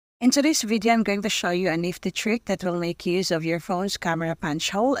In today's video, I'm going to show you a nifty trick that will make use of your phone's camera punch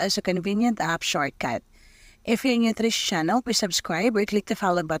hole as a convenient app shortcut. If you're new to this channel, please subscribe or click the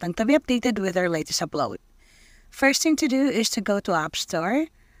follow button to be updated with our latest upload. First thing to do is to go to App Store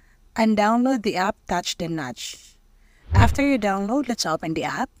and download the app Touch the Notch. After you download, let's open the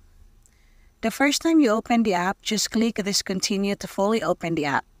app. The first time you open the app, just click this Continue to fully open the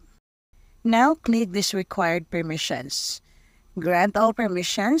app. Now click this Required Permissions. Grant all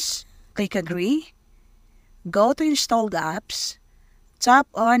permissions, click Agree, go to Installed Apps, tap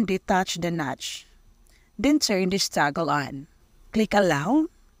on the Touch the Notch, then turn this toggle on. Click Allow.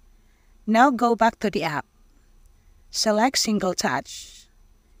 Now go back to the app. Select Single Touch.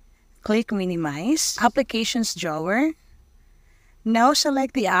 Click Minimize, Applications Drawer. Now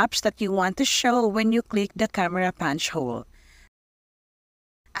select the apps that you want to show when you click the camera punch hole.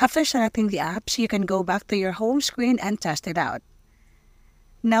 After selecting the apps, you can go back to your home screen and test it out.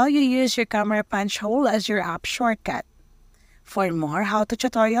 Now you use your camera punch hole as your app shortcut. For more how-to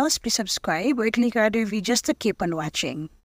tutorials, please subscribe or click other videos to keep on watching.